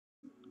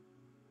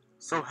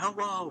So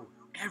hello,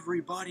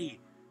 everybody.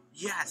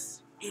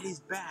 Yes, it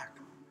is back.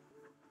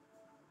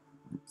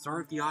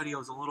 Sorry if the audio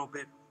is a little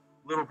bit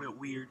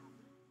weird.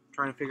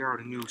 Trying to figure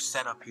out a new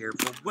setup here,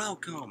 but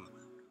welcome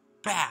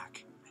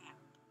back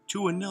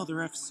to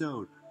another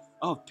episode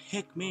of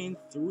Pikmin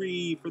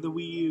 3 for the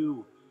Wii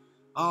U.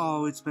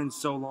 Oh, it's been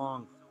so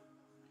long.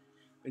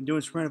 Been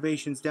doing some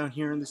renovations down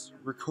here in this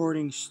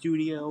recording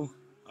studio.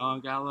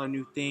 Got a lot of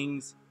new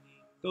things.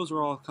 Those will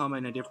all come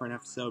in a different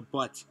episode,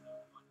 but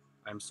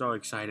I'm so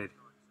excited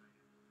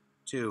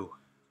to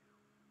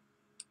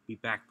be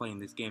back playing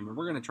this game, and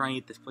we're going to try and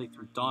get this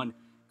playthrough done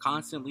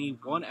constantly,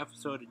 one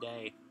episode a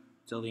day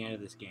till the end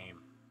of this game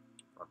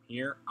from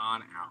here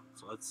on out.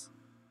 So let's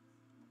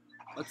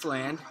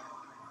land,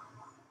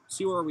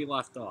 see where we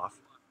left off.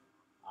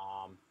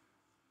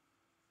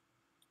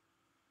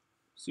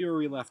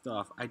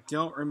 I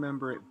don't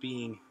remember it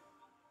being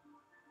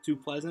too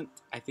pleasant.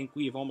 I think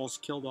we've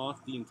almost killed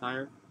off the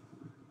entire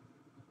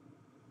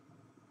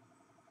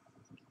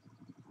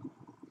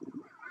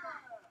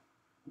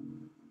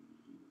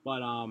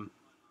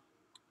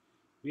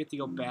we have to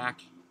go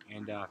back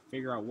and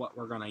figure out what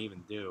we're gonna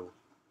even do.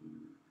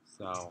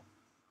 So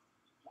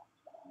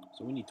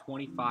we need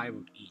 25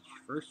 of each.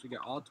 First, we get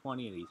all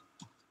 20 of these.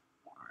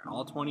 All right,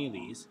 all 20 of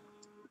these.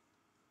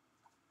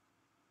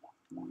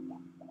 And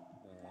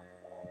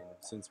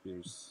since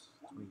there's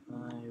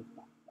 25,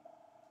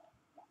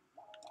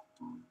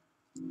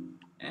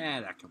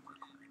 that can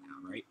work right now,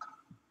 right?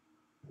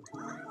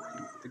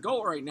 The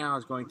goal right now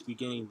is going to be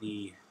getting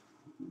the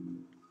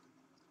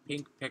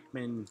pink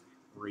Pikmin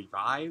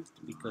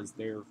revived because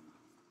they're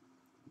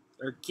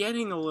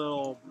getting a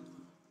little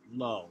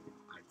low,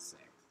 I'd say.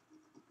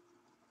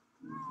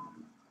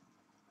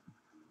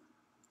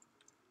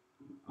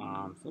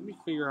 So let me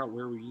figure out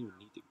where we even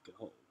need to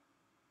go.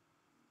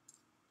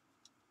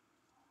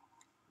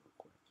 Real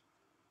quick.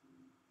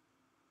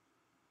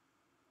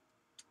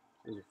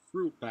 There's a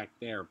fruit back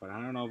there, but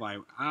I don't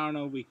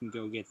know if we can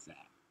go get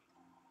that.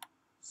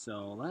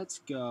 So let's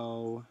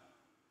go.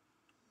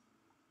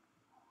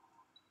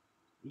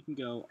 We can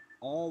go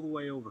all the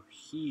way over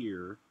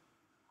here,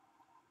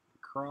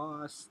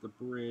 across the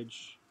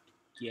bridge,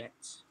 get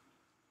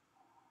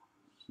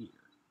here.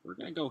 We're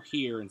gonna go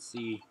here and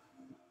see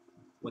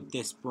what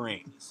this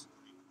brings.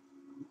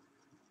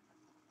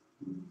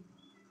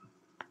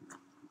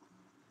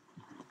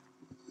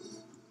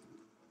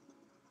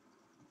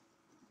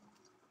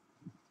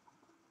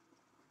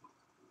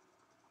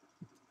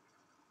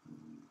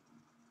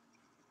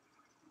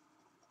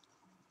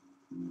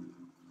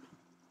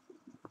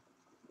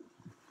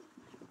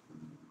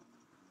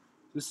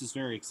 This is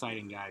very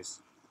exciting,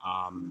 guys.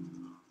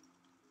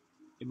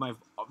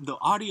 The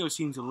audio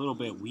seems a little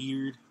bit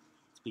weird.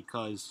 It's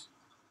because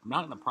I'm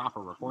not in the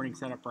proper recording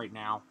setup right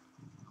now.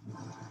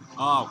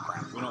 Oh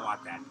crap, we don't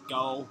want that.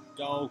 Go,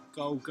 go,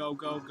 go, go,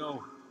 go,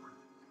 go.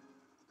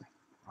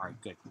 Alright,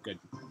 good.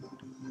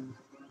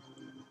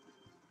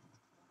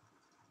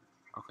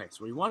 Okay,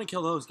 so we want to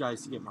kill those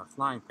guys to get more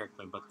flying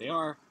Pikmin, but they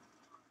are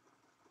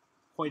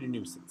quite a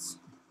nuisance.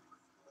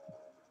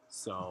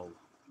 So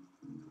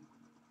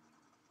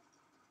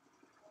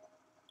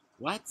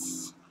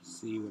let's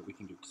see what we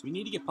can do. Because we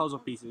need to get puzzle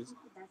pieces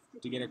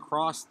to get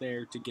across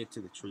there to get to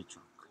the tree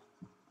trunk.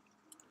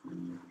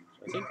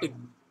 So I think the...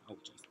 Oh,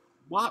 jeez.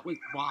 Why?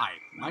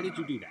 Why did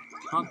you do that?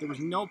 Huh? There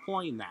was no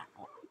point in that.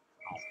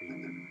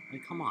 Alfie.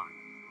 Like, come on.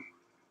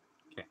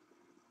 Okay.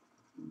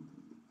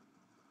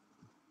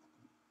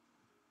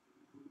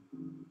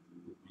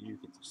 You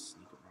can just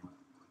sneak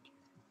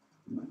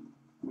around.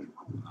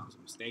 That was a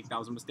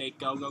mistake.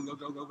 Go, go, go,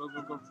 go, go, go,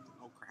 go, go.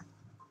 Oh, crap.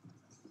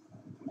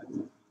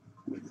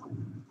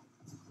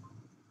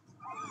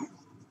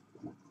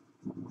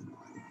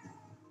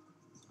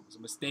 It was a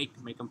mistake.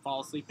 Make him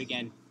fall asleep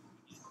again.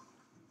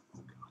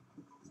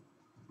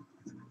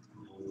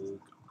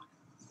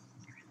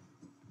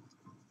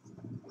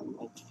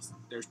 Oh, jeez.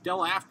 They're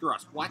still after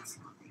us. What?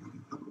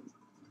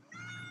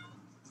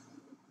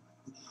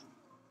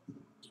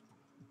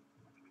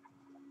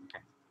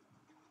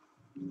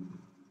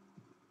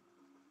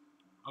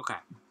 Okay.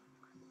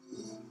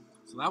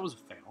 So that was a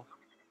fail.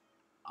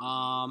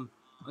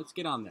 Let's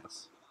get on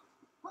this.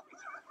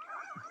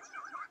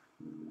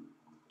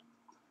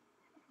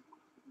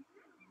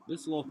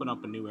 This will open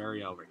up a new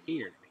area over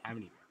here that we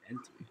haven't even been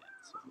to yet.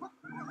 So.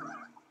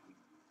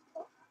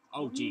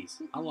 Oh,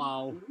 geez.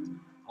 Hello.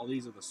 Oh,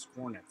 these are the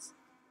Scornets.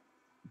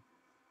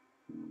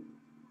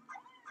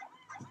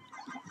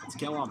 Let's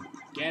kill them.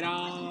 Get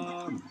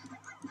them!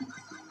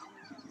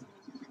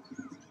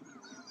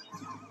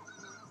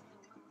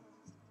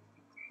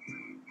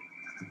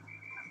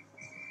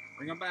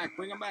 Bring them back,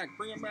 bring them back,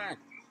 bring them back!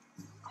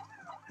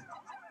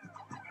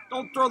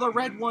 Don't throw the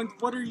red ones!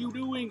 What are you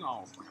doing?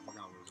 Oh, we're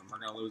gonna lose them, we're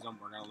gonna lose them,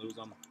 we're gonna lose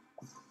them.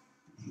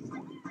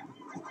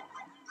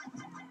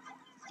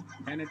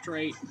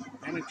 Penetrate,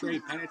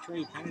 penetrate,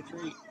 penetrate,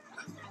 penetrate.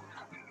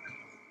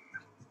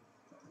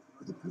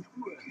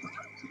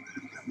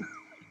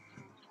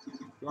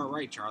 You are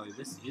right, Charlie,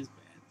 this is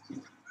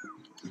bad.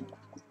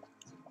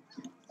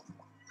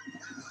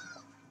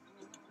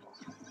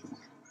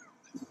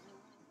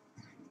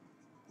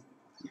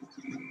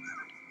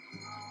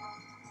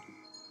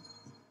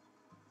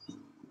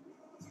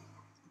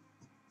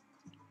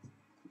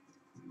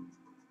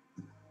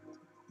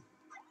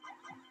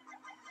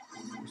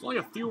 There's only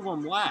a few of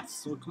them left,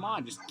 so come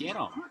on, just get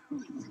them.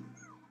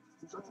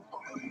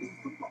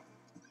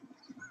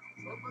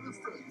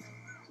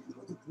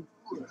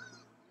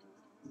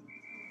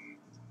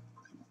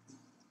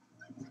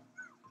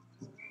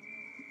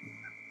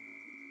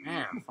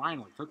 There,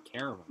 finally, took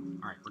care of them.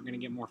 Alright, we're gonna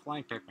get more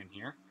flying Pikmin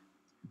here.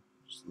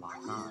 Just lock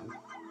on.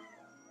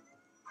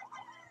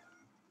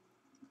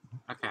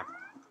 Okay.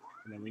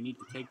 And then we need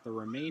to take the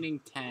remaining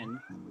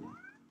 10.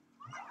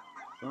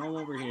 Throw them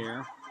over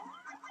here.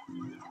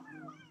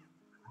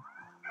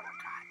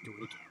 God, do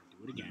it again. Do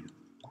it again.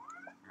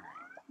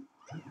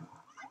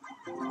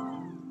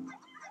 Alright.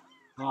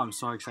 Oh, I'm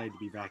so excited to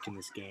be back in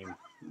this game.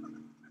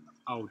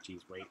 Oh,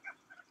 jeez, wait.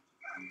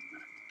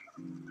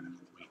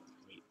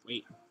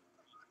 Wait.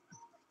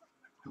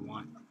 I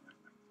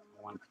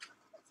want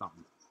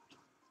something.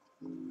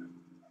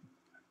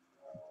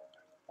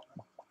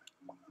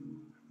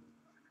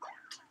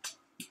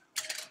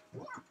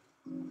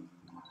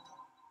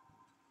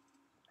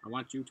 I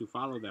want you to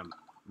follow them,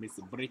 Miss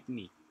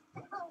Brittany.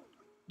 Oh my god.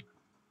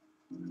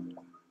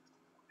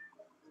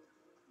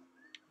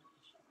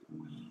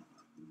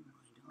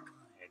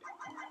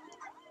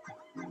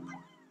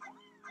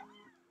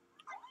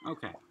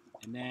 Okay,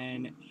 and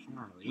then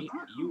Charlie,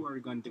 you are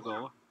going to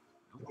go.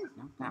 No,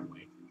 not that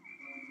way.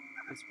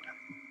 This way.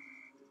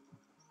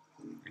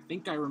 I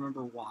think I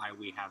remember why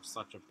we have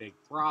such a big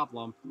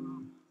problem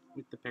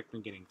with the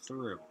Pikmin getting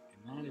through,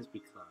 and that is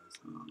because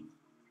of...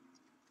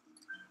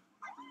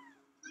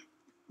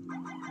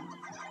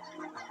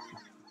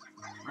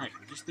 Alright,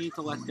 we just need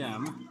to let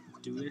them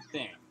do their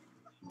thing.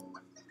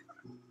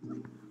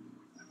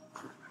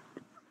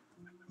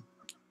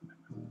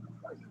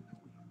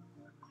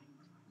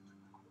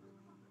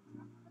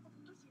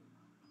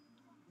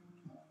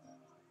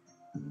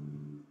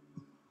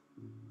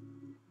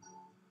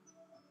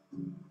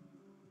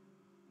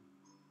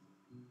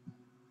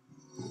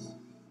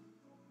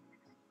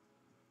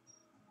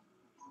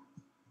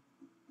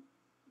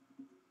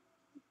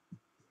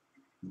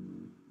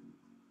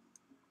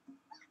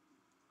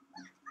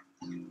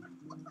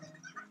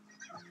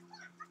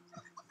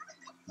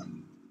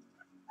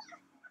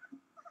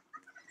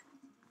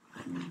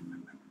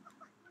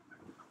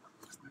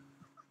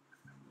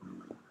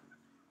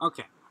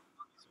 Okay,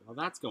 so while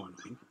that's going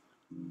on,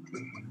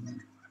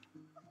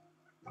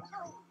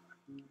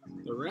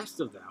 the rest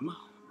of them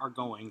are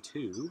going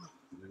to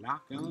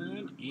lock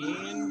on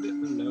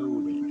and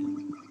load it.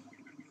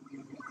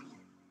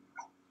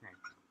 Okay.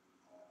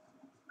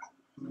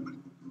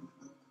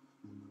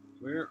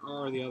 Where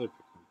are the other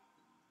Pikmin?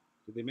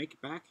 Did they make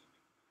it back?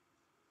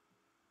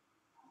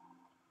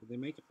 Did they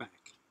make it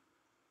back?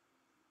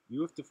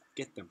 You have to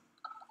get them.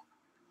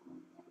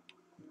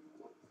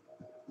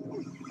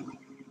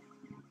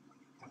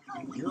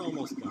 You're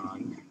almost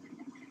gone.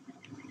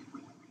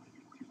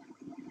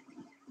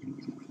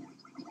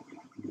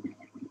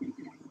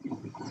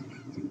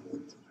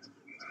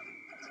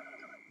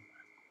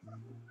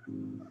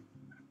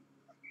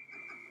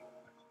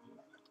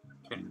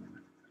 Okay.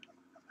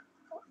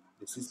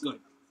 This is good.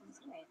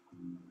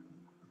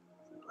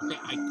 Okay,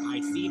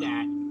 I see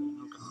that.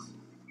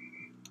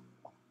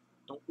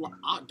 Oh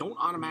god. Don't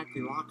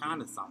automatically lock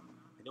onto something.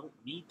 I don't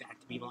need that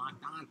to be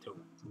locked onto.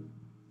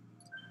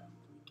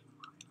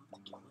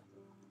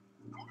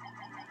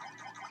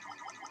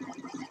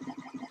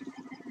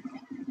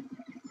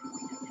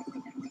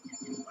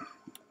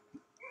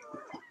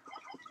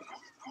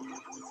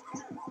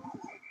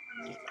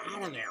 Get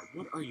out of there.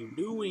 What are you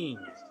doing?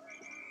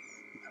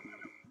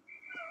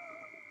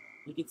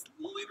 Like, it's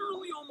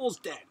literally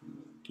almost dead.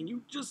 Can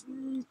you just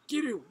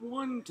get it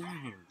one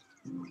time?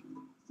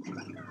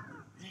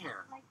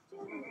 There.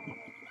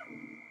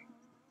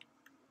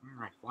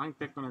 Alright, flying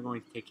Pikmin are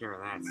going to take care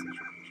of that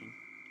situation.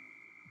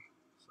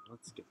 So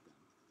let's get them.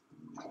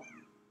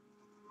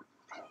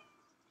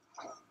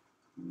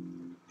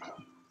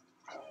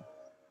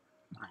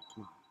 Alright,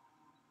 come on.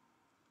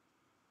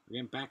 We're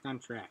getting back on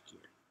track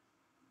here.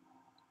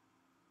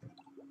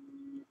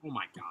 Oh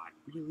my god,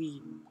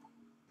 really?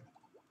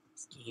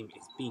 This game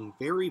is being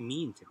very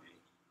mean today.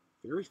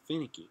 Very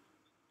finicky.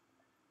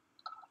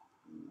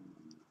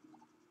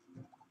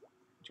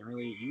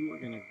 Charlie, you are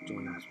going to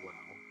join as well.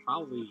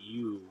 Probably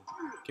you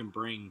can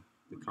bring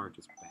the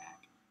carcass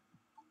back.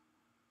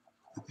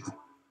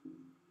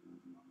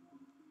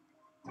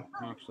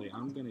 Actually,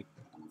 I'm going to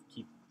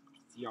keep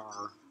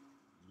CR.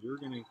 You're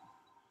going to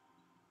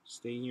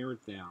stay here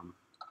with them.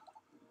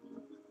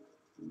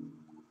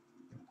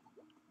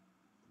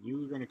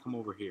 You're going to come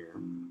over here.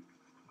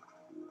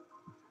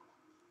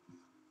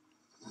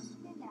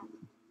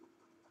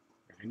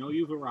 I know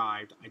you've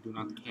arrived. I do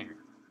not care.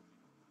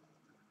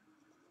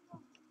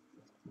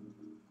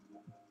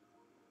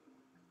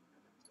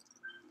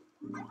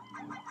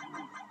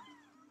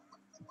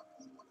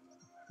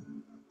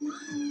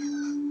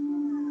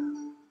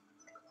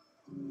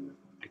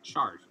 I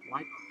charged.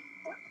 Why?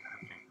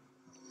 Okay.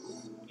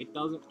 It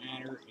doesn't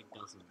matter. It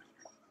doesn't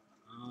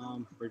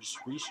matter. We're just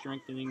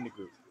re-strengthening the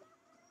group.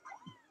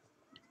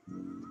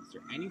 Is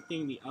there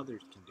anything the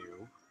others can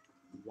do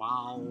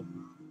while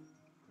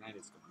that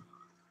is going on?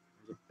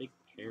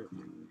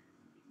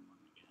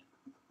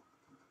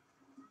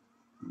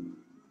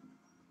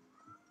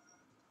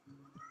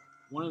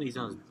 One of these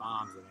has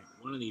bombs in it.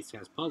 One of these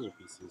has puzzle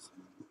pieces.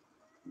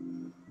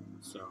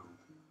 So,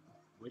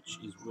 which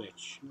is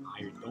which?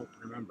 I don't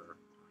remember.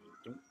 I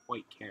don't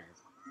quite care.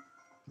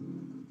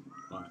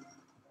 But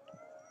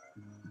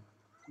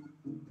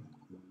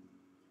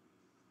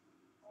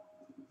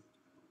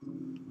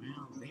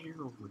well,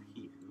 they're over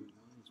here. We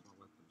might as well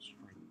let them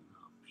strengthen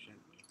up,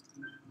 shouldn't we?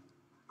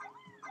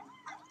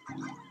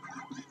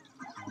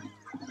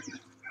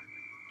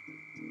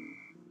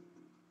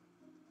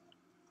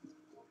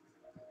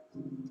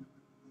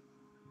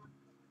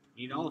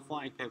 Need all the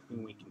flying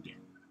Pikmin we can get.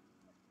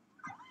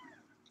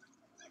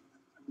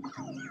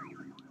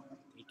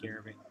 Take care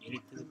of it. Get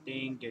it to the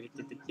thing. Get it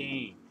to the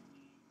thing.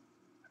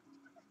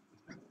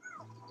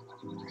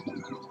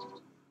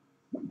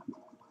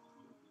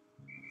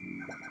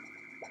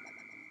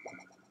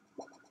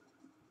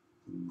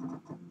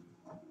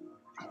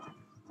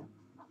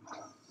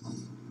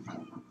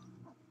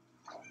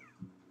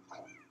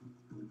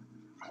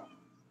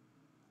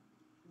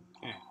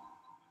 Okay.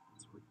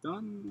 So we're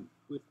done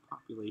with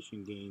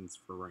population gains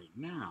for right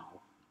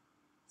now.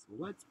 So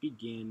let's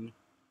begin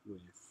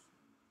with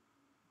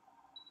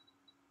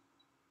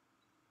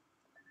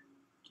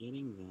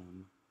getting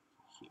them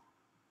here.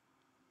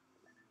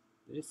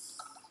 This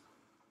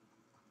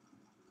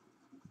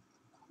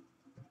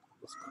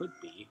could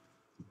be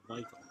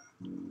vital.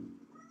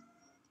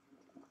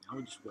 Now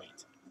we just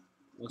wait.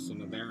 Listen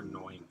to their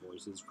annoying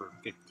voices for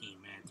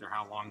 15 minutes or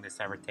how long this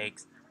ever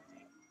takes.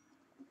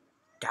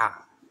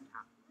 God.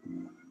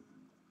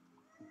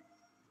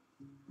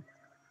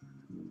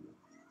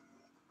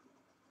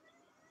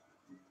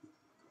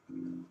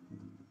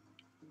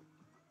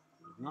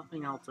 There's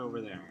nothing else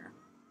over there.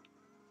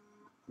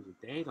 There's a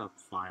data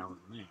file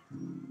in there.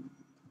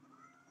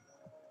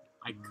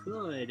 I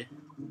could...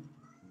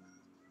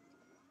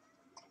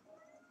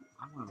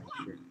 I want to make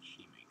sure that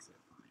she makes it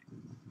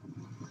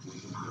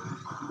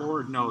fine.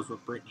 Lord knows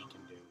what Brittany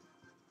can do.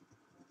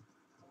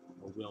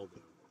 Or will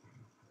do.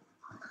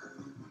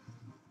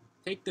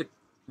 Take the...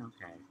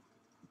 Okay.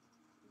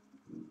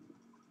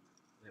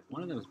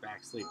 One of them is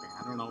back sleeping.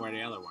 I don't know where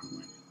the other one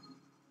went.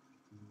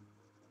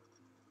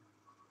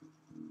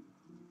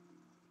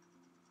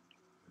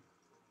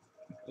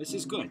 This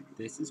is good.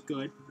 This is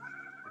good.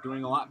 We're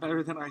doing a lot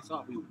better than I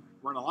thought we would.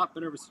 We're in a lot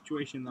better of a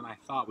situation than I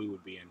thought we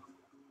would be in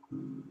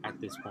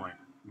at this point.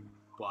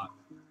 But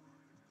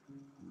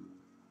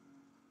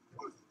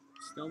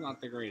still not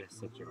the greatest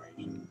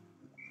situation.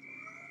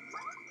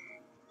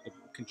 The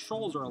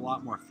controls are a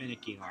lot more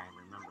finicky than I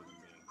remember them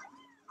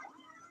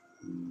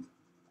being.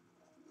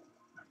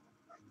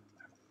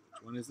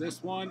 Which one is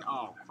this one?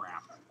 Oh,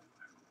 crap.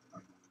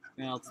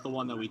 Well, it's the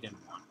one that we didn't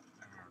want.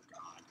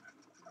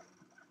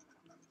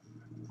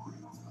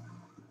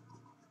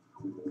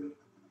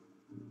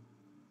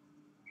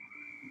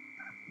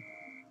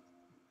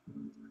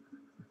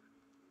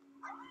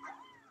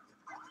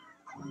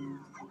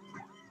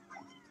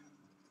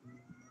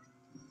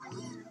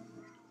 There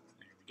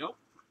we go.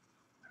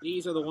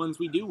 These are the ones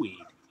we do weed.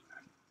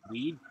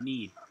 Need.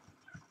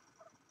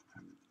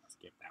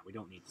 Skip that. We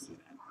don't need to see that.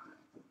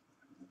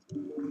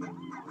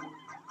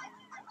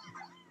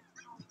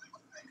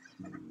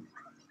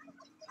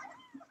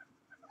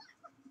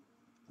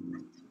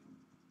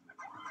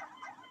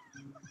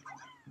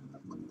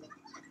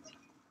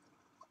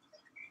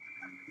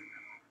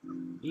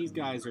 These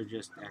guys are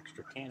just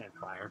extra cannon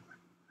fire.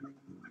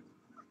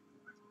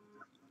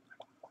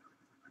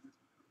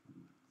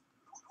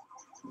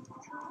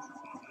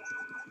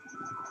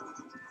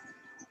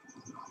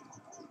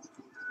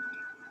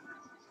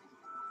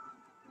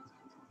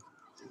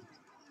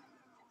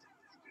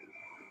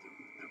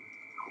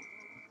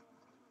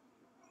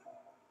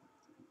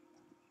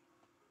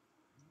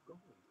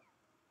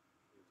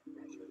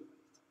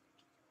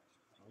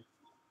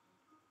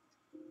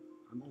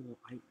 I'm almost...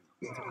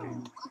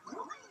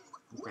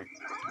 Okay.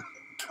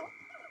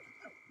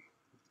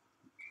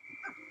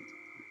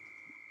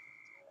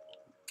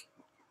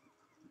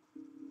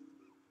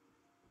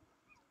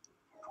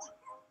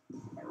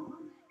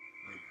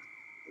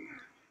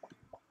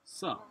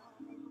 So,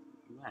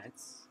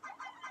 let's...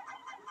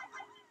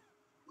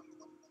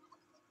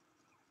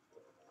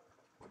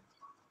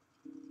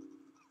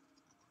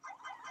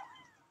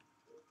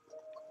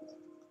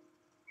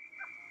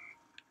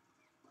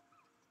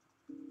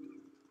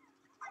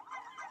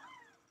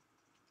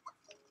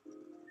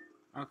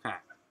 Okay.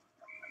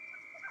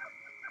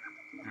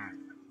 Alright,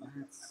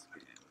 let's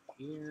get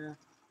here.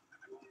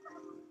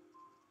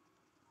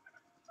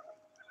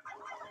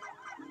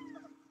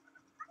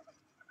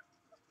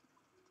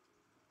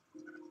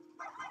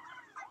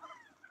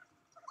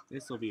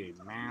 This will be a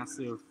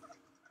massive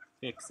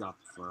fix-up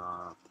for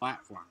our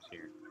platforms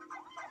here.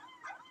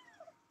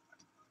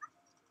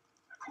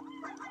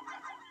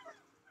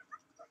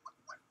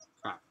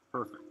 Okay,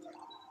 perfect.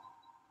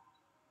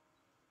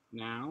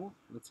 Now,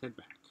 let's head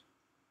back.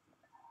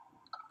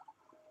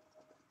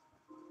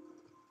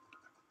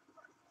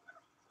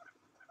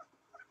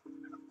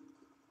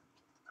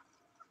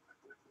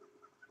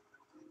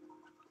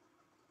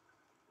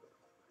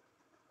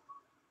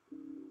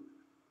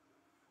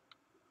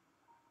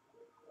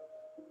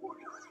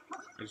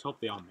 I just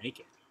hope they all make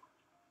it.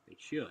 They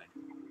should.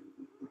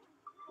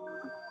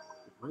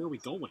 Where are we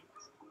going?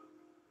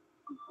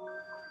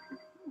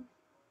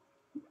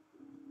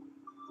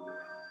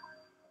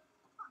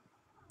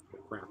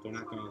 Crap, they're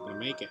not gonna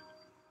make it.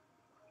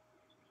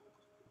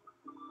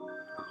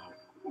 Uh-oh.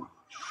 Oh,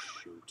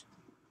 shoot.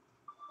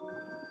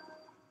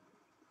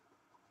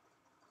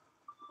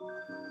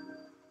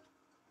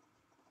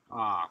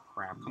 Ah, oh,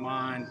 crap. Come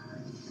on.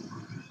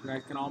 You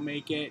guys can all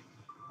make it.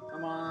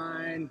 Come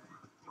on.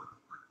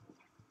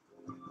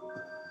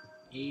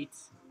 8,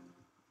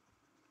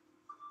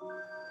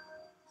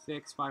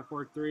 6, 5,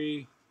 4,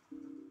 3,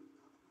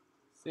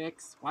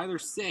 6. Why are there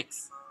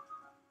 6?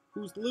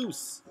 Who's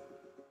loose?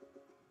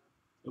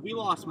 If we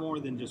lost more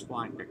than just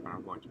flying Pikmin,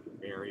 I'm going to be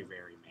very,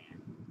 very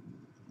mad.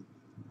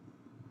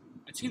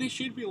 I'd say they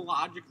should be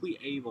logically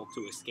able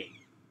to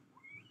escape.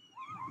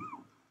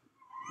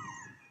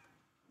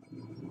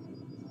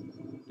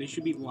 They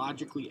should be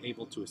logically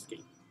able to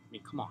escape. I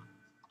mean, come on.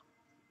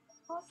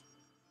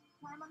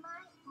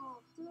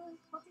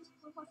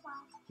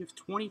 You have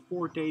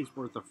 24 days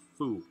worth of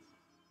food.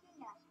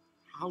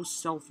 How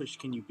selfish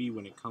can you be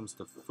when it comes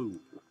to food?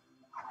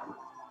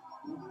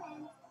 Whatever.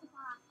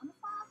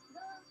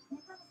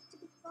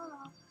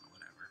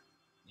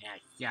 Yeah,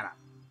 shut up.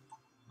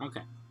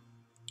 Okay.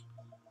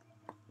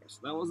 So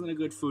that wasn't a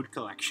good food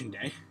collection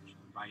day,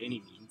 by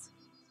any means.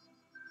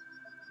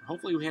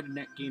 Hopefully we had a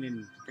net gain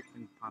in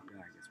Pikmin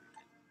popularity. I guess we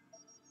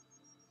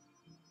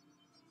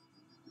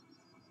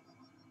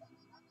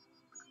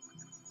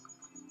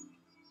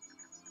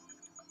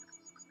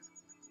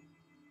did.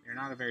 They're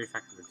not very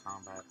effective in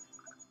combat.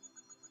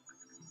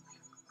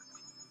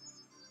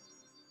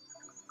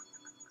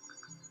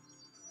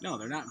 No,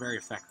 they're not very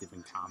effective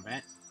in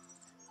combat.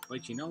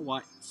 But you know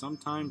what?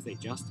 Sometimes they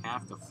just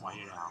have to fight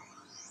it out.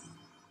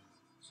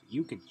 So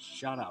you can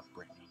shut up,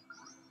 Brittany.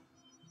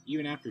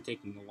 Even after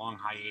taking a long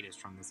hiatus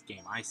from this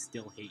game, I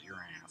still hate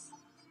your ass.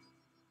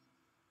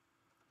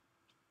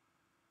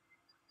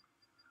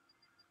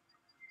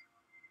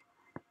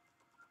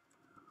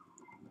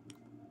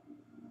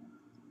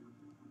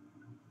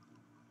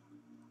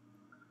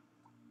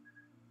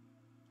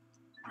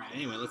 Alright,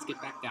 anyway, let's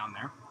get back down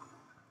there.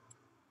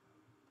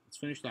 Let's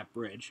finish that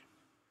bridge.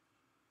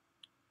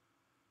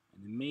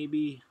 And then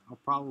maybe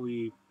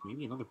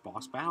maybe another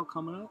boss battle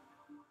coming up?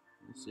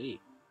 We'll see.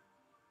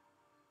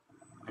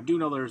 I do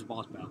know there's a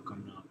boss battle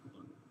coming up.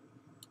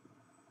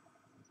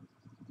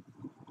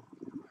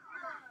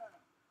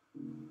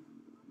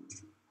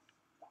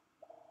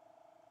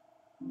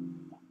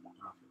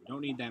 Okay, we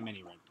don't need that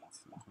many red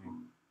beans. Okay,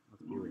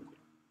 let's be real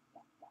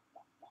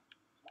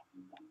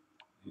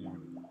here. There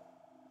we go.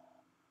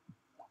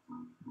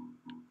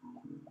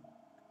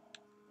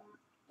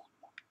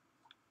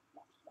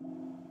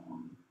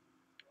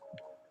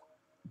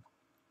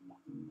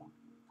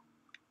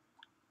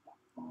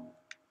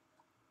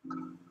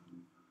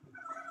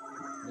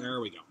 There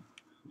we go.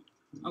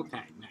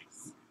 Okay,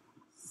 nice.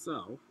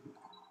 So,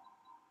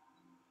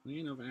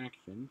 plan of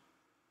action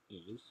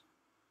is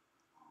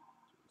to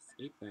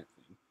escape that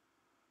thing.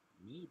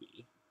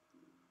 Maybe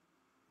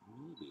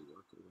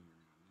work our way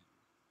around that.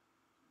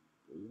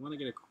 But we want to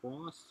get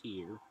across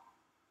here,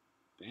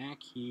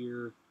 back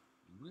here,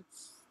 and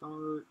let's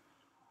start.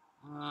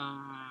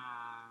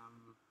 I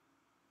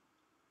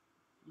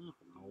don't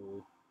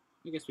know.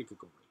 I guess we could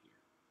go right here.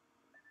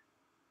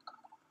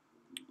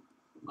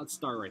 Let's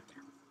start right there.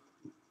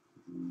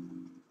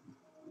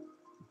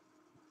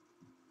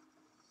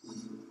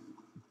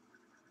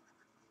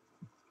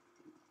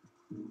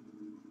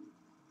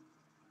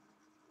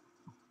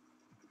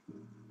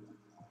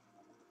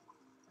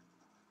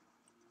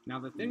 Now,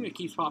 the thing that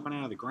keeps popping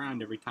out of the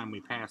ground every time we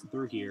pass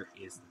through here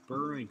is the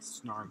burrowing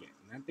Snarget.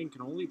 And that thing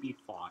can only be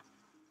fought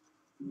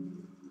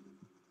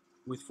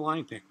with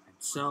flying Pikmin.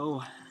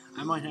 So,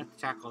 I might have to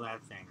tackle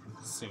that thing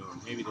soon.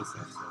 Maybe this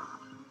episode.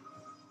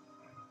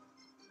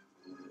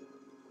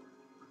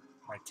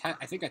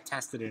 I think I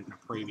tested it in a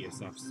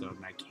previous episode,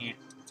 and I can't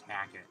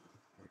attack it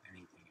with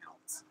anything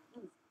else.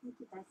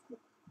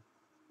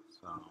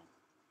 So,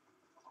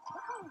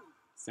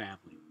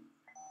 sadly.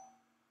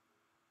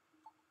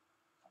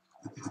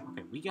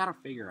 Okay, we gotta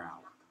figure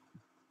out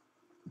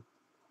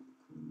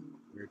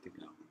where to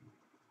go.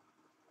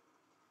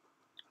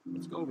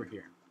 Let's go over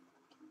here.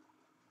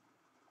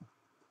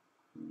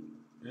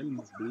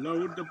 And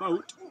blow the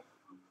boat.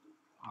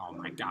 Oh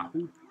my god,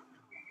 who?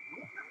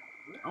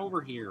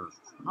 Over here.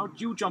 How'd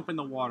you jump in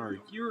the water?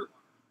 You're...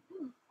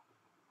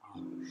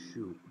 Oh,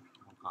 shoot.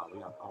 Oh god, we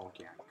got... Oh,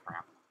 yeah,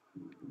 crap.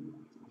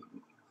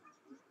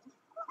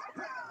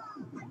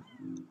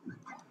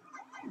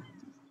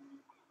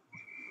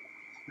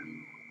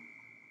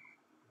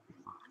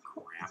 Oh,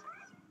 crap.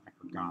 I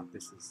forgot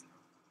this is...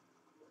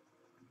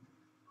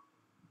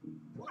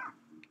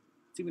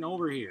 It's even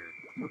over here.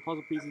 There are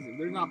puzzle pieces.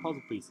 There's not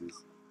puzzle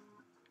pieces.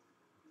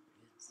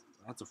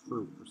 That's a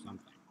fruit or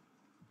something.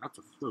 That's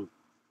a fruit.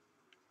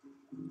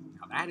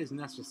 Now that is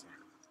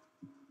necessary.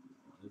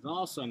 What is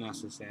also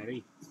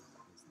necessary is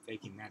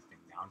taking that thing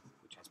down,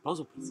 which has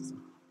puzzle pieces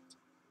on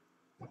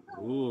it.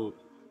 Ooh.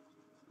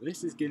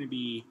 This is going to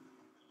be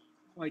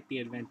quite the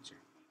adventure.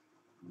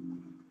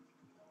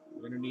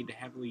 We're going to need to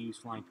heavily use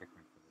flying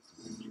Pikmin for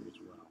this adventure as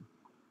well.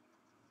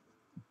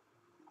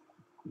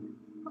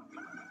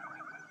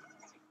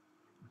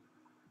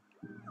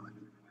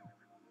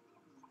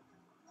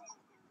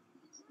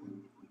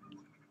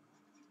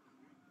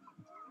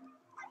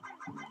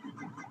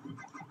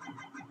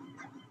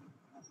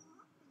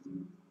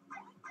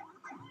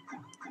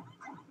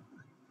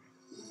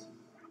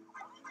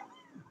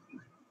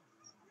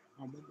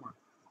 Oh, one more.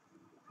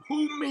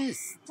 Who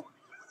missed?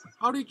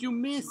 How did you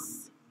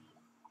miss?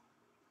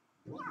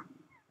 Alright,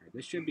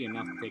 this should be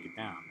enough to take it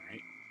down,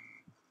 right?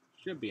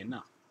 Should be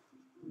enough.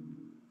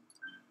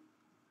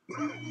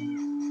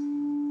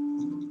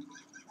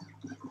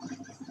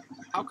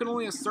 How can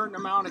only a certain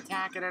amount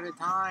attack it at a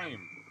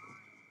time?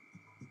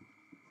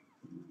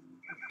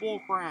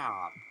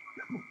 Bullcrap.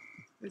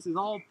 This is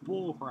all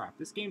bullcrap.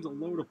 This game's a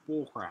load of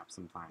bullcrap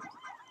sometimes.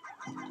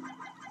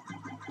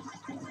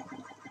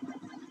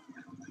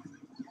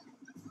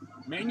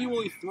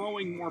 Manually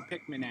throwing more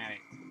Pikmin at it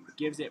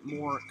gives it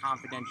more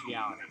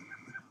confidentiality.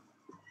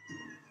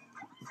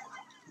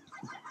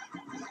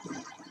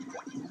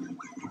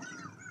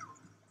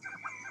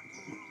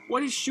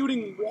 What is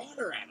shooting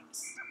water at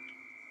us?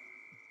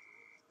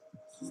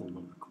 This is a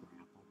load of crap,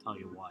 I'll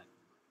tell you what.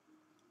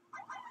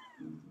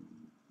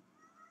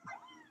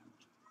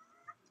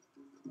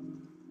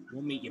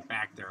 We'll meet you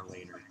back there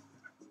later.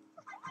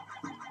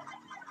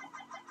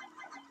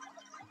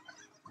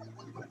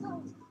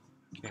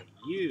 Okay,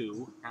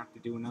 you have to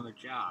do another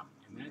job,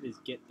 and that is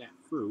get that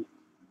fruit.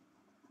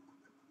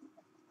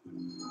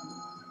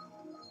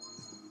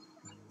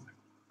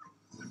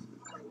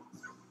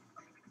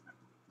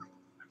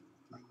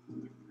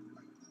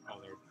 Oh,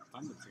 they're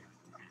abundance here.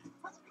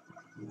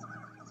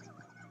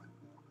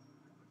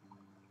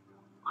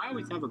 I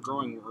always have a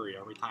growing worry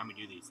every time we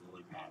do these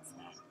lily pads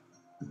that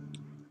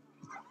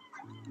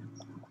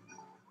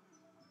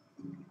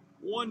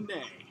one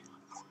day,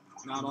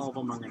 not all of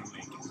them are going to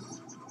make it.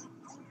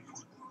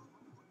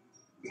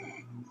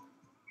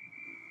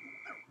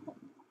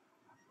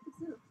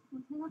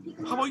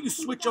 How about you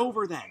switch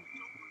over then?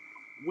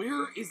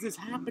 Where is this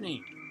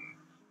happening?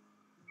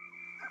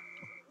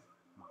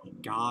 My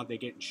God, they're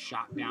getting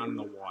shot down in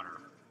the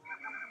water.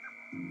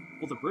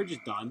 Well, the bridge is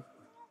done.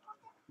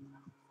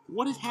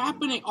 What is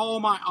happening? Oh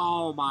my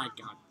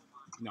God.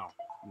 No.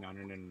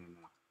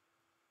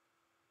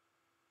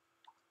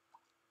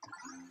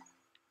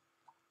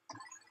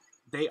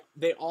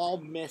 They all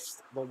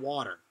missed the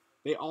water.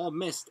 They all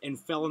missed and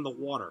fell in the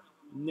water.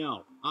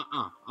 No.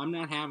 I'm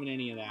not having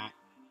any of that.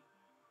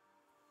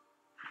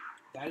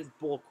 That is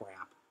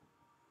bullcrap.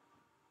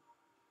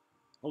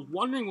 I was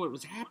wondering what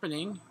was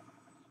happening.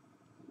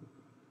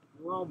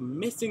 We're all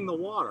missing the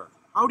water.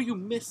 How do you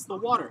miss the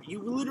water?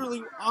 You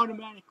literally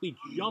automatically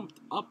jumped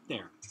up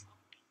there.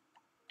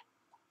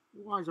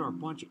 You guys are a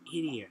bunch of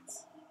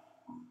idiots.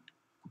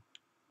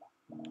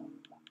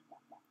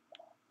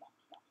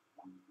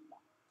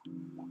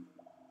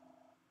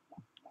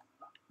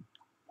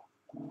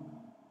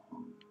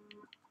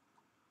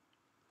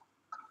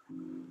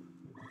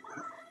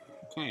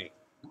 Okay.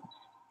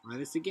 Try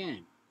this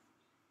again.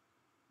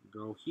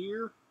 Go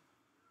here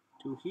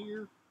to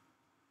here.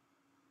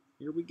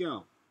 Here we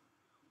go.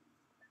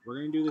 We're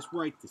going to do this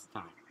right this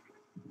time.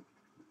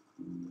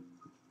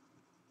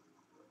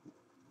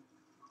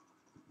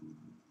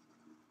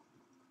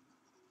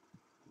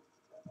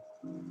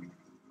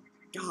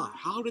 God,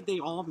 how did they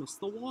all miss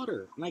the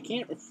water? And I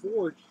can't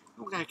afford...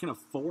 I don't think I can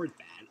afford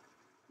that.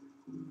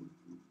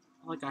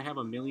 Not like I have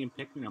a million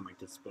Pikmin at my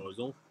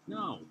disposal.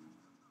 No.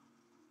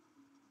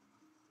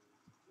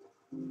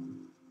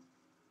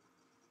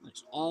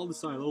 Let's all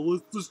decide, oh,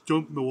 let's just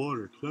jump in the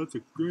water. That's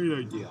a great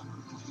idea.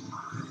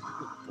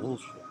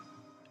 Bullshit.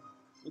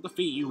 We'll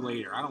defeat you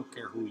later. I don't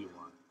care who you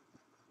are.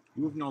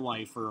 You have no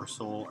life or a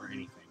soul or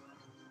anything.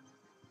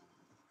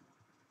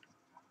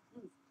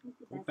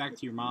 Go back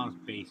to your mom's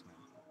basement.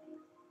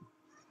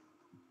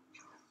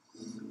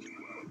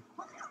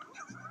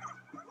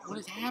 What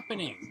is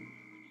happening?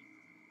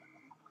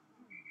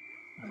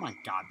 Oh my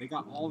God, they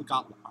got oh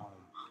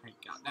my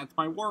God, that's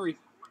my worry.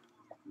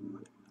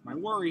 My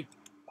worry.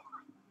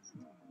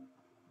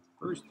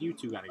 First, you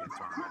two gotta get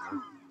thrown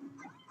over.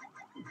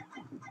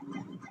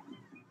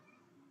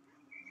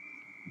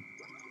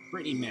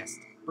 Brittany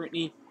missed.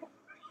 Brittany,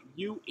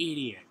 you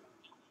idiot.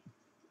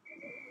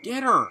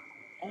 Get her!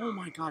 Oh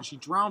my God, she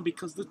drowned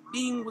because the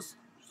thing was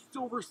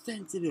super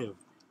sensitive.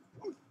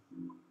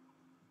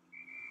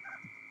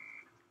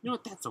 You know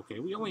what, that's okay.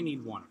 We only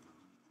need one of them.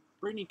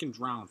 Brittany can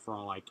drown for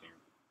all I care.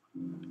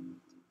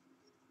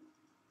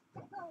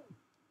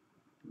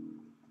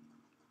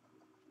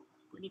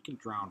 Brittany can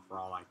drown for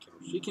all I care.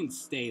 She can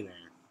stay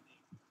there.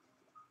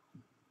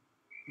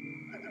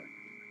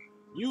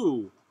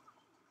 You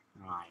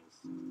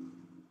guys.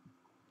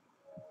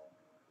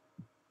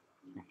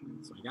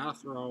 So I gotta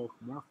throw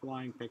more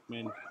flying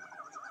Pikmin.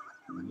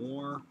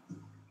 More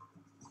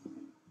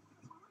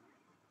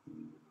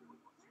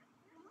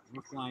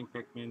flying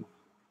Pikmin.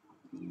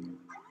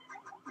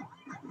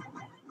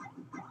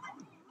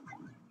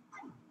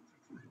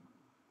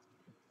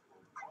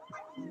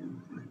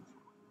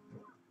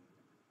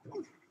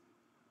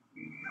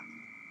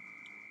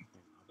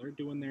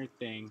 They're doing their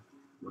thing.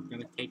 We're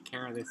gonna take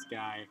care of this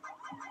guy.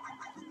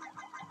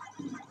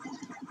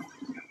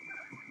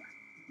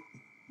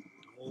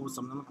 Oh,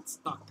 some of them got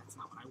stuck. That's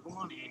not what I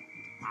wanted.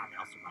 Ah, they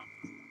all survived.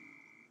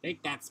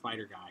 Take that,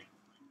 spider guy.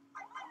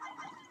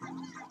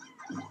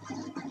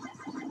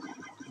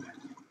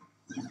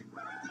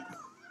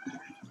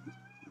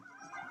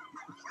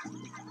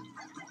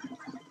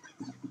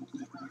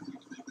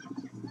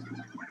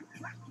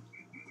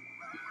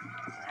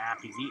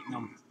 Crap, he's eating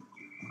them.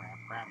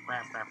 Crap,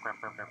 crap, crap, crap, crap,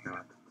 crap, crap,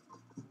 crap.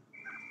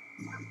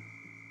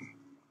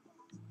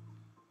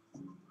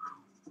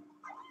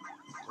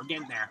 We're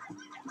getting there.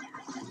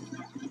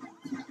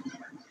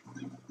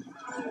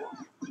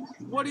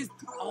 What is...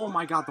 Oh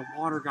my god, the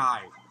water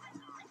guy.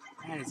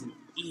 That is an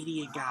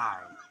idiot guy.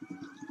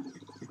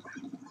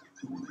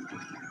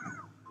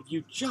 If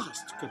you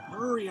just could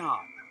hurry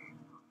up.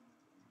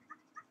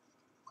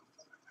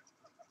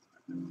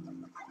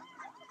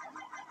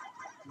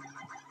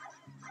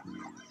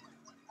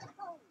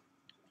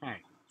 Okay,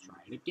 try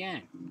it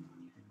again.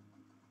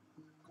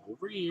 Go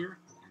over here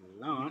and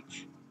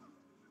launch.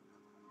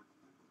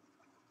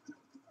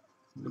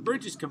 The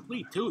bridge is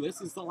complete too.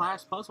 This is the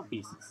last puzzle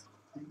pieces.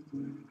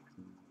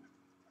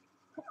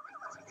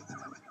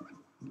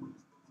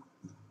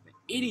 The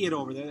idiot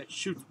over there that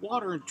shoots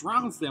water and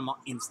drowns them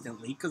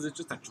instantly because it's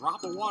just a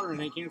drop of water and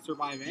they can't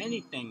survive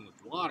anything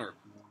with water.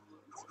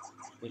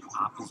 The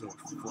opposite of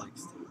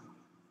Flex.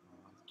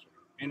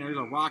 And there's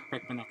a rock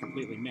Pikmin that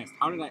completely missed.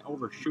 How did I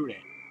overshoot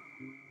it?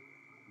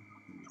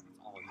 That's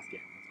all he's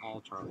getting. That's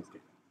all Charlie's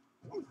getting.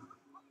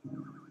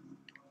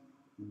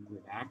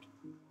 We're back.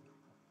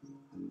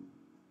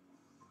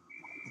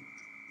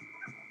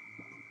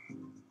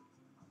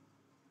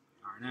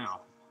 Alright,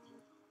 now.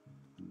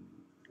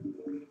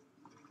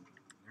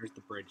 There's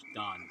the bridge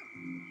done.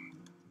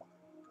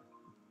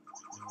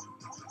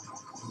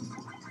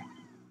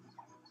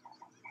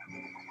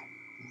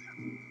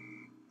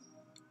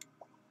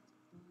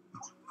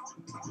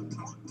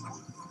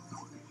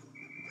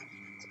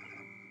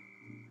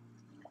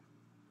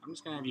 I'm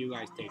just gonna have you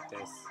guys take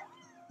this.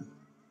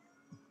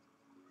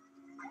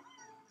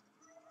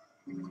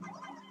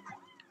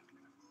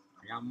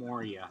 I got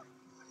more of ya. I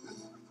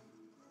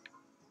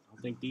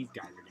don't think these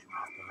guys are getting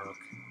off the hook.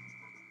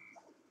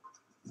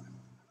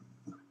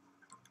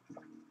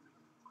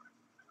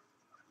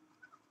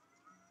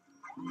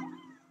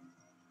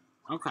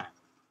 Okay.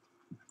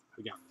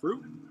 We got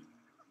fruit.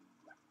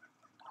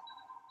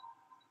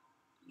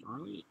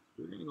 Charlie,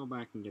 you're gonna go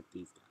back and get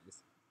these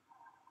guys.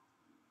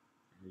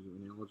 Are you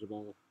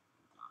ineligible? Oh,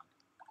 God.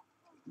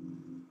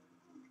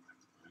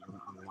 Are you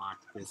gonna unlock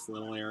this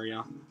little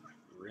area?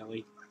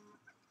 Really?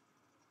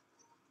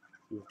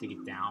 You have to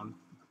get down?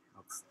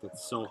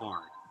 That's so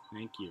hard.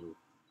 Thank you.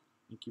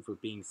 Thank you for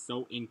being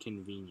so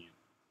inconvenient.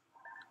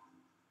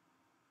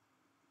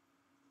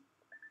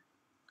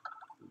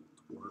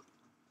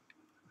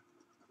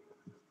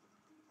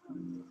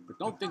 But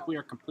don't think we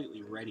are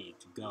completely ready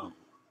to go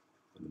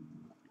for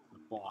the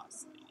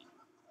boss lady.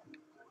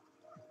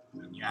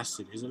 And yes,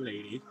 it is a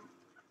lady.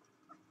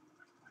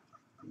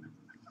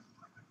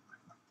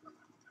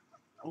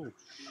 Oh,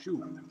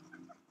 shoot.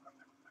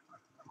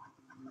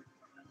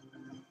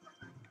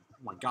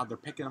 Oh my god, they're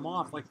picking them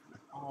off like...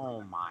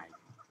 Oh my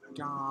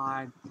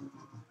god.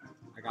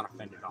 I gotta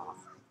fend it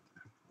off.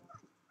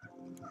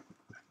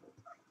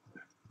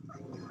 I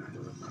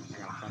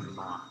gotta fend it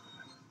off.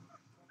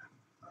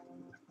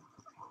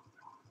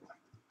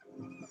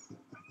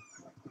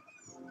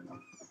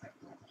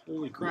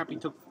 Holy crap, he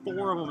took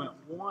 4 of them at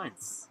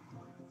once.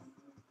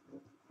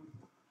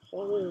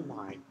 Oh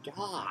my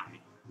god.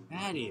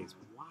 That is...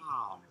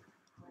 Wow.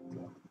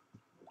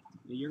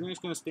 You're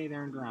just gonna stay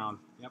there and drown.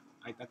 Yep,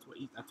 that's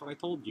what I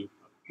told you.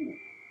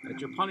 That's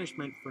your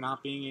punishment for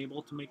not being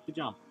able to make the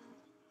jump.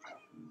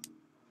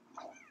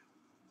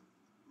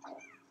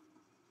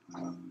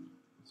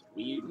 So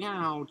we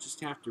now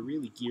just have to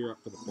really gear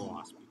up for the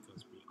boss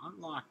because we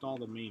unlocked all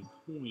the main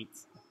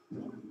points.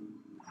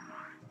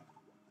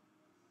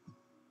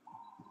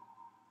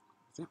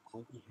 Is that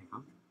all we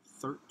have?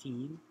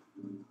 13?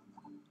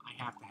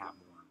 I have to have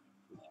more.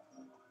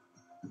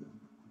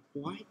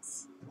 What?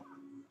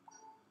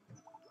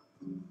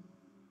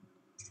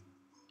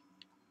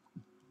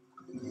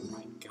 Oh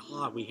my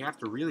god, we have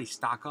to really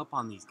stock up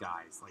on these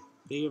guys. Like,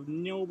 they have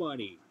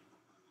nobody.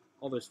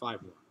 Oh, there's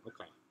 5 more.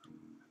 Okay.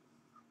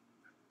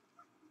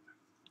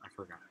 I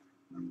forgot.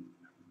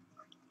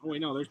 Oh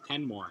wait, no, there's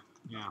 10 more.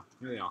 Yeah,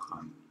 here they all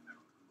come.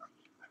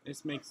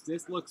 This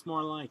looks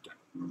more like it.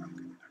 While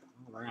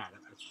we're at it,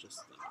 let's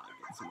just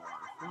get some more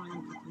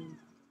flying Pikmin.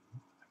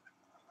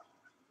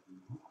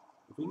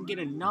 If we can get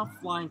enough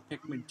flying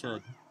Pikmin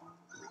to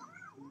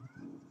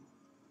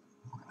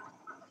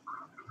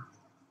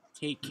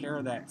take care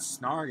of that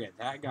Snarget,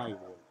 that guy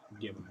will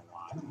give him a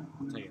lot.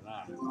 I'll tell you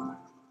that.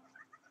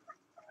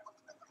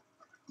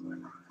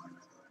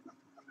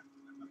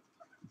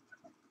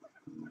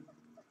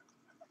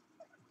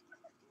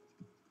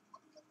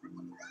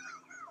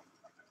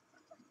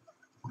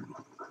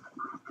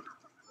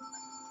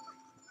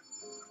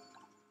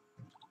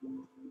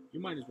 You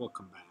might as well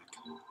come back.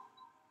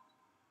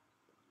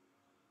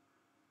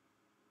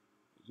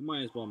 You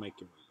might as well make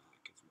your way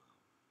back as well.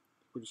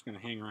 We're just gonna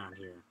hang around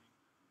here.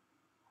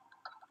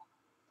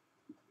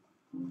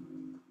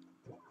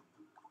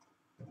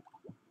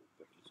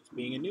 But he's just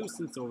being a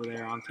nuisance over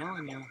there, I'm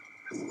telling you.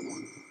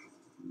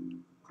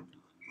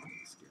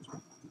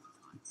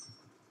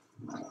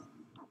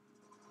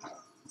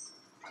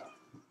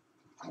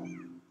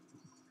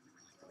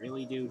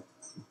 Really, dude?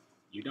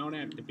 You don't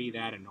have to be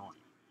that annoying.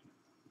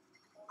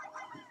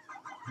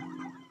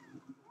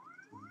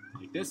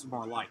 Like, this is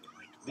more like it.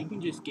 Like, we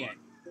can just get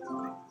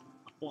a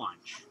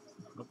bunch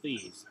of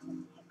these.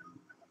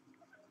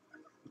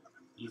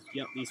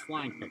 These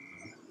flying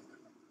Pikmin.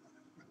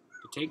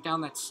 To take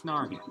down that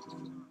Snarget.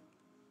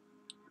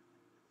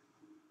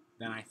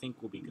 Then I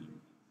think we'll be good.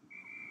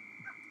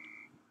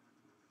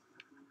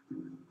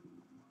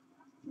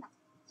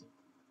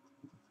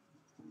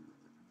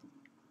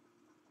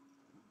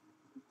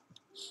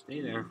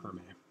 Stay there for a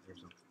minute.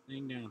 There's a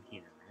thing down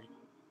here, right?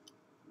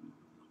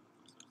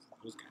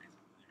 Those guys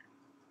over there.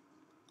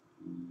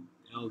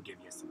 They'll give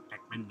you some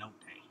Pikmin, don't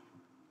they?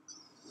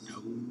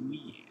 Oh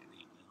yeah,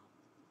 they will.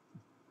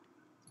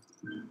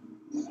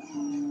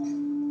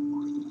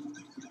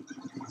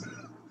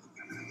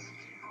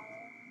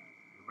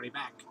 Everybody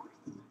back.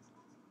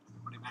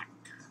 Everybody back.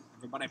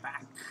 Everybody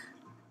back.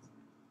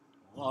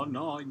 Oh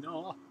no,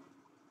 no.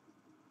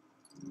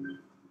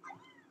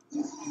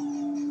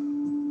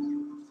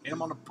 Hit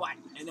him on the butt,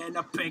 and then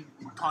a big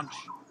punch.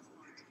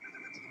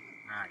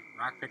 Alright,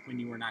 Rock Pikmin,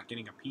 you are not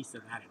getting a piece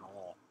of that at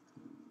all.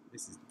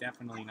 This is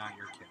definitely not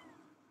your kill.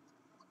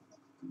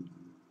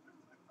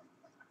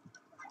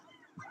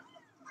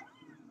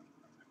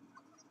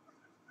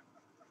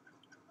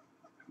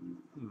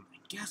 I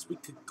guess we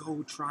could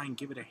go try and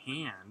give it a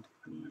hand.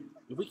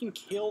 If we can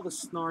kill the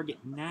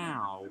Snarget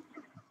now,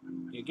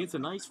 it gets a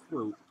nice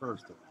fruit,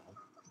 first of all,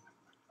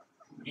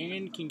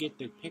 and can get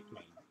the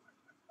Pikmin.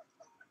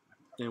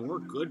 Then we're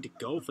good to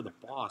go for the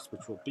boss,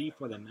 which will be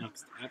for the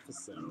next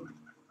episode.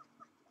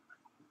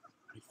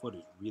 My foot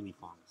is really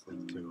falling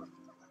asleep, too.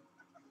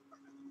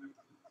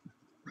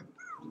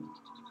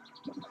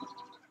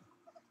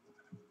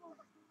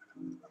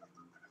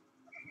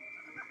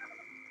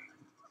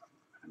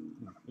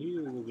 Maybe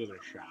we'll give it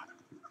a shot.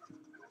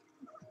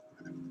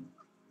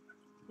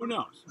 Who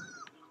knows?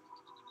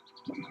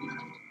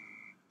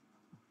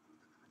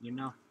 You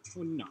know,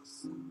 who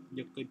knows?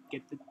 You could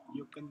get it,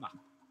 you could not.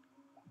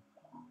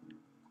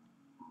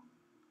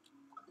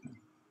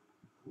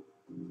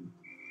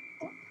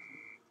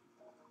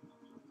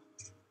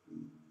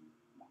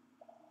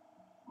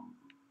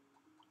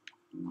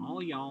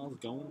 All y'all's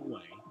going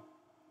away,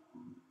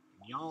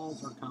 and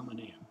y'all's are coming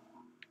in.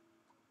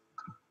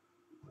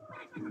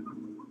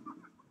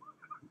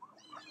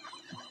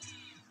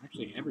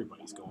 Actually,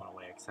 everybody's going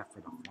away except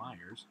for the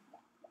Flyers.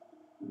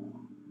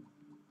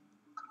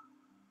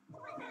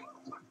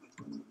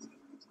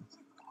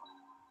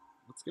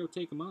 Let's go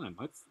take them on.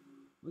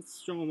 Let's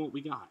show them what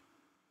we got.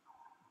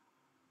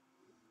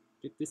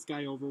 Get this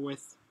guy over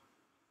with,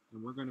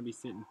 and we're going to be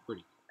sitting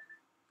pretty.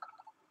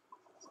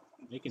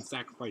 They can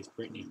sacrifice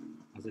Brittany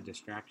as a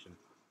distraction.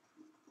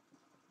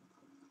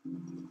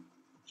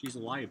 She's a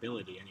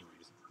liability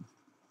anyways.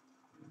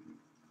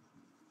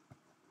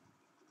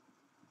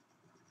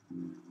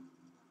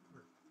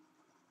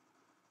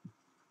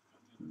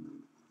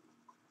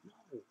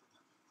 No.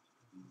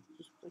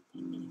 Just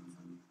 15 minutes.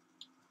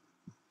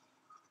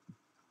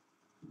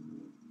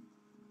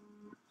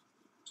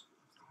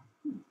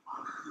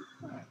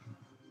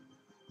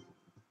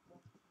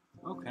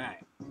 Okay.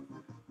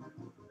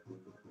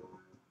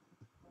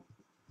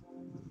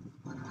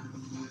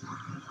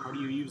 How do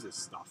you use this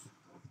stuff?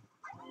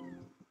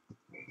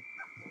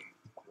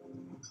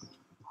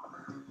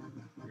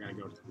 I gotta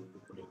go to...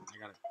 Wait, I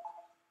gotta...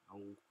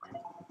 Oh,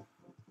 crap.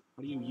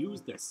 How do you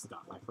use this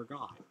stuff? I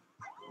forgot.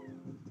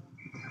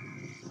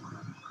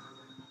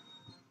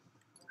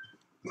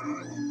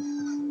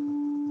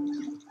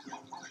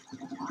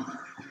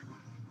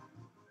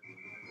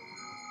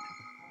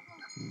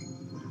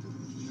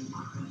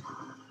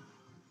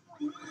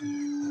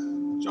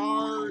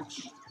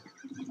 Charge!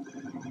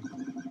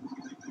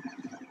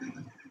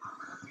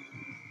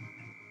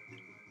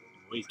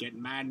 Oh, he's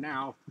getting mad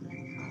now.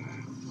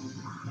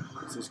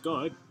 This is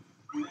good.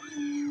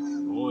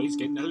 Oh, he's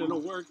getting a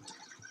little worked.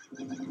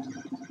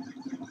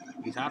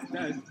 He's half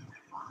dead.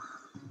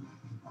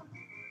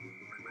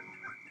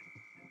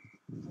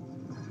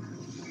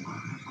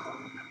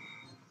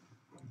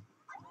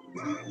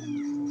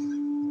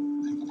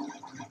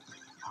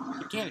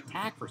 He can't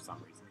attack for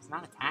some reason. He's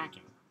not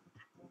attacking.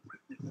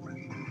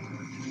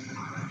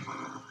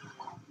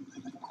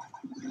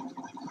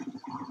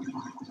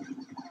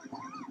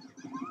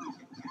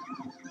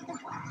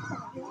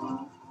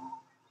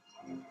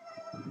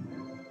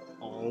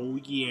 Oh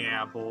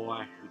yeah,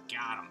 boy. We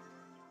got him.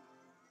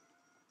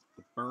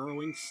 The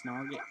burrowing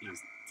Snarget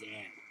is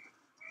dead.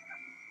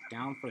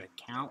 Down for the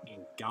count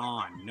and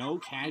gone. No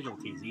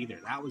casualties either.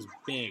 That was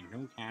big.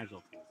 No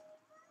casualties.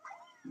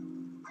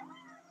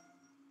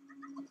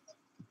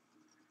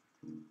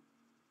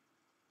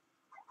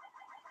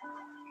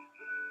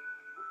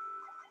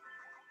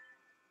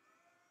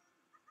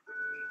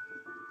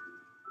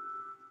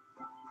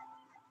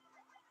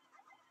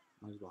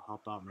 will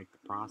help out make the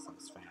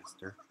process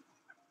faster.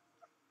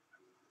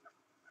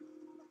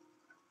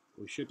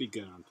 We should be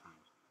good on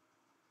time.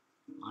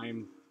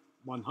 I'm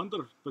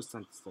 100%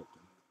 certain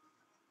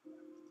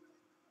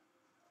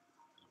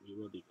that we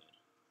will be good.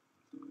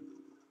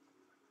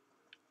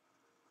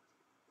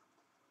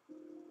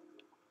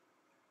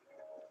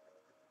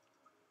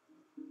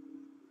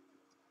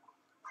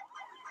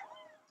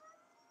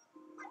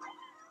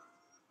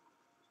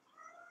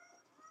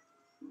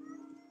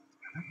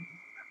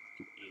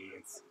 You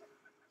idiots.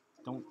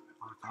 Don't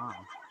lock on.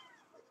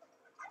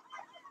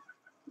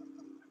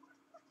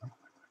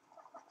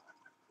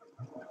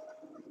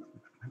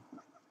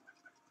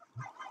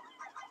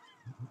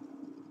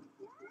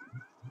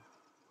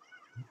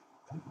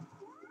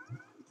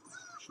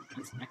 Shoot,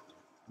 that's nectar.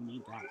 We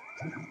need that.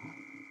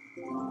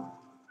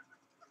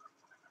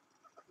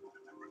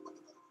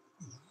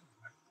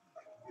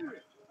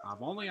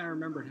 If only I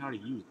remembered how to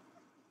use it.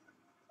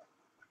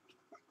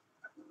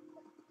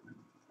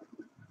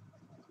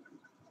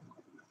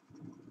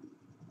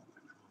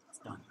 It's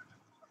done.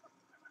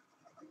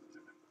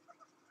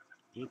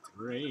 It's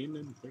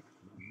raining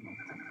Pikmin.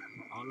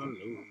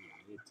 Hallelujah.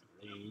 It's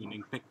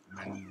raining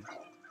Pikmin.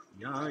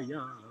 Yeah,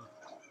 yeah.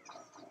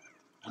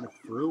 And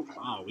fruit.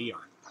 Oh, we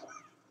are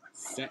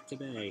set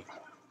today.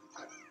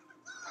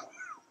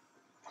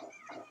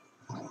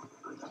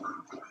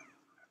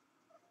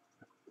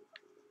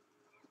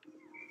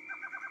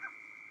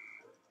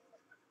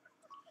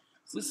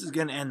 So this is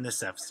gonna end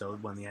this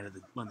episode when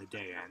the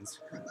day ends.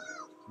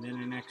 And then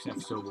the next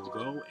episode we'll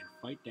go and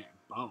fight that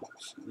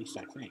boss. At least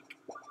I think.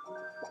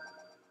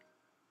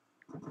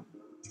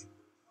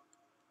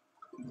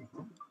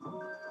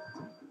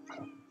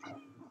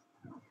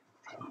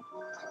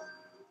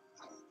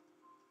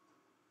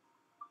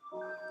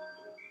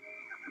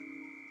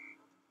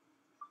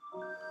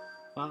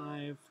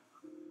 Five,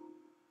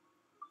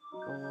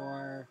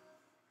 4,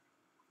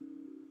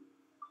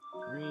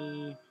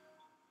 3,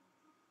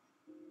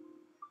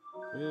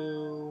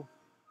 2,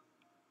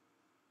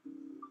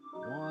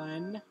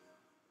 1,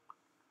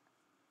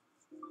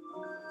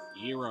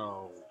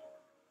 0.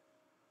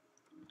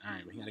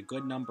 Alright, we got a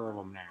good number of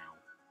them now.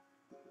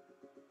 I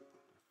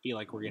feel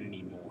like we're gonna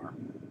need more.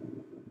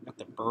 Got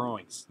the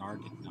burrowing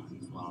Snarget done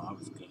as well. That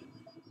was good.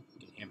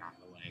 Get him out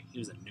of the way. He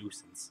was a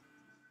nuisance.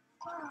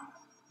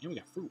 And we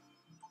got fruit.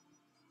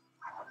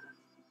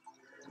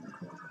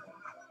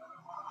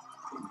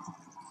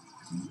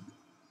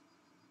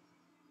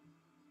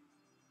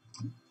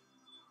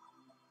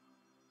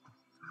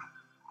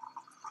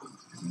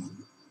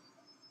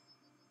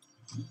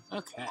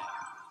 Okay.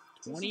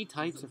 20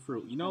 types of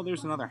fruit. You know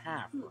there's another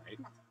half, right?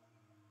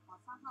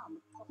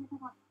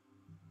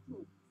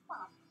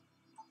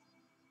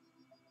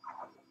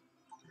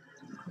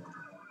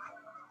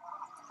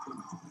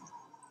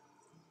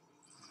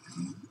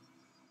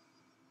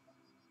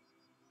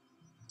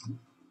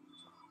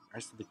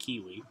 Rest of the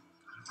kiwi.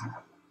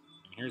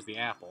 And here's the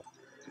apple.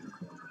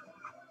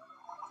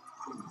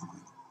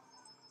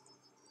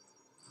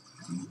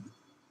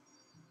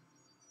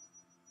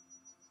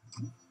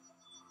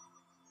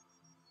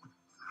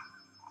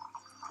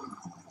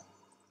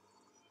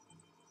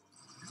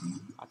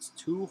 That's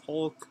 2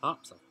 whole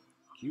cups of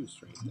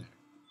juice right there.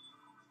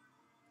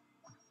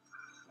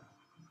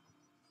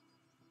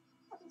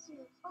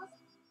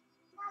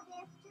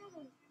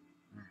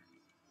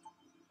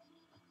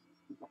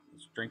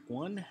 Let's drink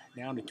one.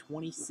 Down to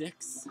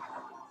 26.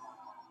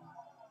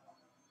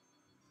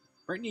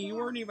 Brittany, you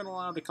weren't even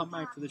allowed to come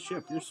back to the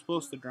ship. You're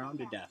supposed to drown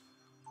to death.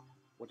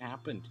 What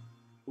happened?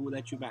 Who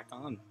let you back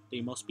on?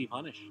 They must be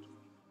punished.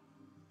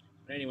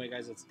 But anyway,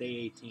 guys, it's day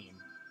 18.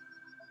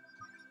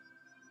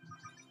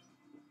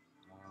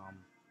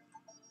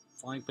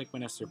 Flying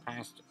Pikmin has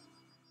surpassed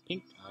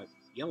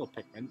yellow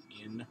Pikmin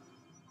in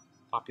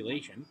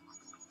population.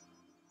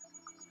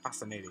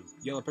 Fascinating.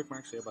 Yellow Pikmin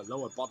actually have a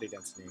lower body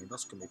density and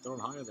thus can be thrown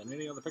higher than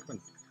any other Pikmin.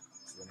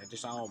 So then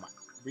oh my,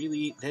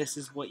 really? This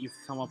is what you've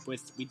come up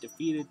with? We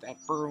defeated that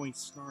burrowing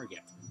Snarget.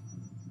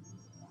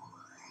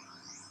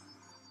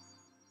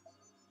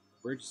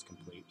 Bridge is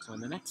complete. So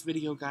in the next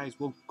video, guys,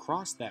 we'll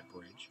cross that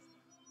bridge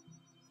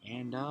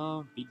and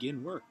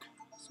begin work.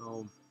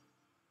 So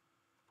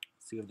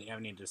see if they have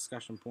any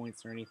discussion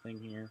points or anything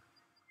here.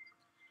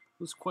 It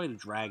was quite a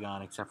drag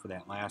on, except for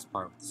that last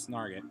part with the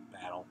Snarget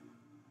battle.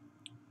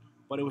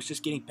 But it was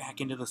just getting back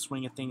into the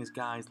swing of things,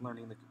 guys,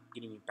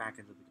 getting back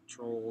into the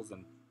controls,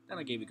 and then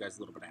I gave you guys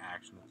a little bit of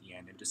action at the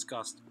end and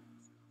discussed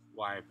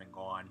why I've been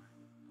gone.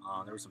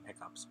 There were some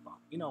hiccups, but,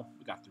 you know,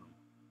 we got through them.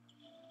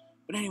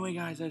 But anyway,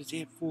 guys, that is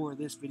it for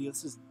this video.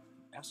 This is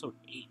episode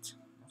 8.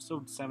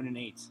 Episode 7 and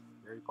 8.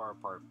 Very far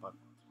apart, but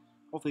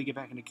hopefully get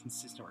back into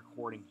consistent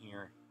recording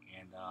here,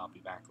 and I'll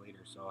be back later.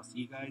 So I'll see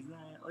you guys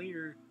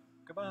later.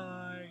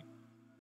 Goodbye.